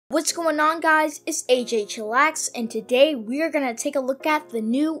What's going on, guys? It's AJ Chillax, and today we are going to take a look at the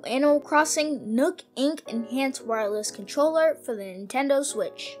new Animal Crossing Nook Ink Enhanced Wireless Controller for the Nintendo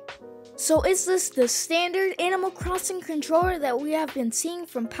Switch. So is this the standard Animal Crossing controller that we have been seeing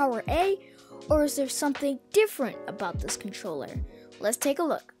from Power A, or is there something different about this controller? Let's take a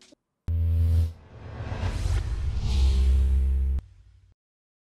look.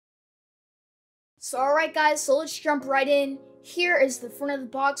 So alright guys, so let's jump right in. Here is the front of the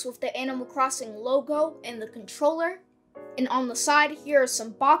box with the Animal Crossing logo and the controller. And on the side, here is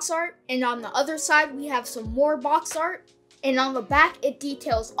some box art. And on the other side, we have some more box art. And on the back, it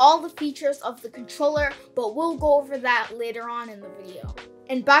details all the features of the controller, but we'll go over that later on in the video.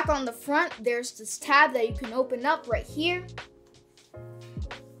 And back on the front, there's this tab that you can open up right here.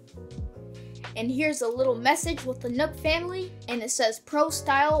 And here's a little message with the Nook family, and it says Pro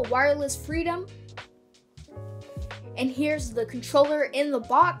Style Wireless Freedom. And here's the controller in the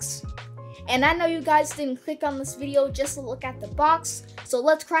box. And I know you guys didn't click on this video just to look at the box, so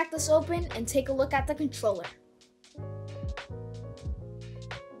let's crack this open and take a look at the controller.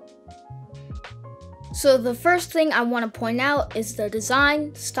 So the first thing I want to point out is the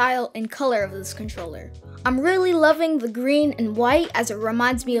design, style, and color of this controller. I'm really loving the green and white as it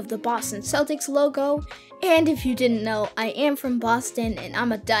reminds me of the Boston Celtics logo. And if you didn't know, I am from Boston and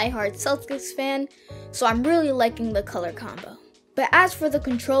I'm a diehard Celtics fan, so I'm really liking the color combo. But as for the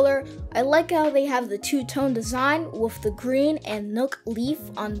controller, I like how they have the two-tone design with the green and Nook leaf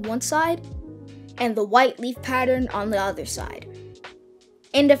on one side and the white leaf pattern on the other side.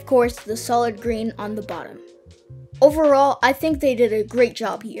 And of course, the solid green on the bottom. Overall, I think they did a great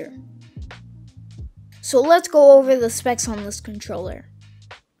job here. So let's go over the specs on this controller.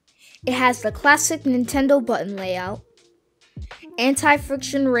 It has the classic Nintendo button layout,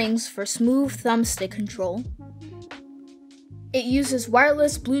 anti-friction rings for smooth thumbstick control. It uses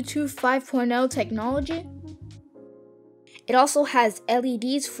wireless Bluetooth 5.0 technology. It also has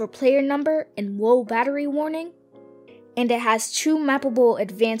LEDs for player number and low battery warning. And it has two mappable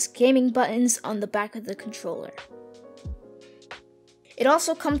advanced gaming buttons on the back of the controller. It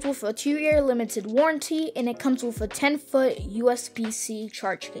also comes with a 2-year limited warranty, and it comes with a 10-foot USB-C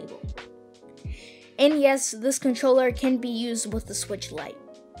charge cable. And yes, this controller can be used with the Switch Lite.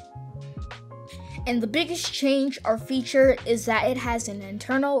 And the biggest change or feature is that it has an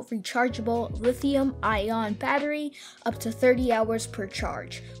internal rechargeable lithium-ion battery up to 30 hours per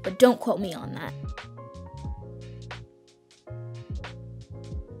charge, but don't quote me on that.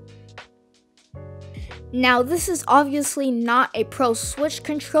 Now, this is obviously not a Pro Switch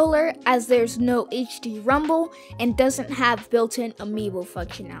controller as there's no HD rumble and doesn't have built-in amiibo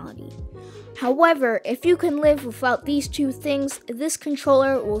functionality. However, if you can live without these two things, this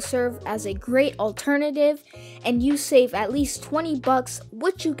controller will serve as a great alternative and you save at least $20,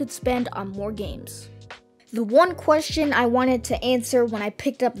 which you could spend on more games. The one question I wanted to answer when I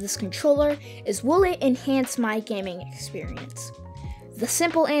picked up this controller is, will it enhance my gaming experience? The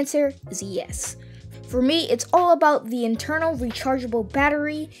simple answer is yes. For me, it's all about the internal rechargeable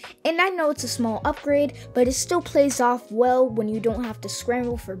battery, and I know it's a small upgrade, but it still plays off well when you don't have to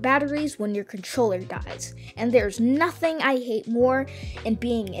scramble for batteries when your controller dies. And there's nothing I hate more in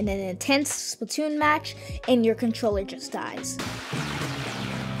being in an intense Splatoon match and your controller just dies.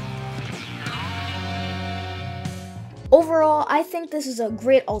 Overall, I think this is a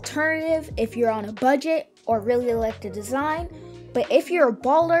great alternative if you're on a budget or really like the design. But if you're a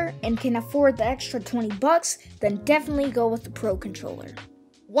baller and can afford the extra $20, then definitely go with the Pro controller.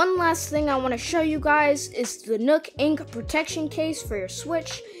 One last thing I want to show you guys is the Nook Ink protection case for your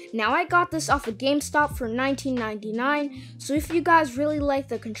Switch. Now, I got this off of GameStop for $19.99, so if you guys really like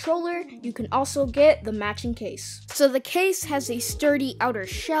the controller, you can also get the matching case. So the case has a sturdy outer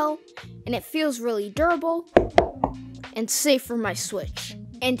shell, and it feels really durable and safe for my Switch.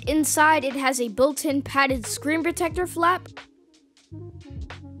 And inside, it has a built-in padded screen protector flap.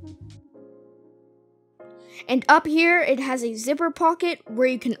 And up here, it has a zipper pocket where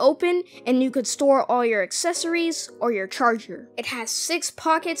you can open and you could store all your accessories or your charger. It has 6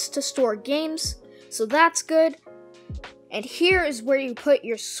 pockets to store games, so that's good. And here is where you put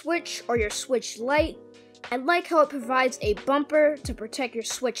your Switch or your Switch Lite. I like how it provides a bumper to protect your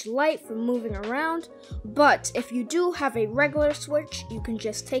Switch Lite from moving around, but if you do have a regular Switch, you can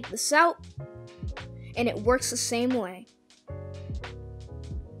just take this out and it works the same way.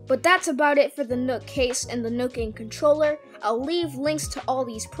 But that's about it for the Nook case and the Nook Ink controller. I'll leave links to all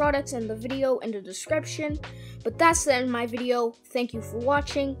these products in the video in the description. But that's the end of my video. Thank you for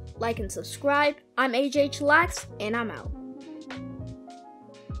watching. Like and subscribe. I'm AJ Chillax, and I'm out.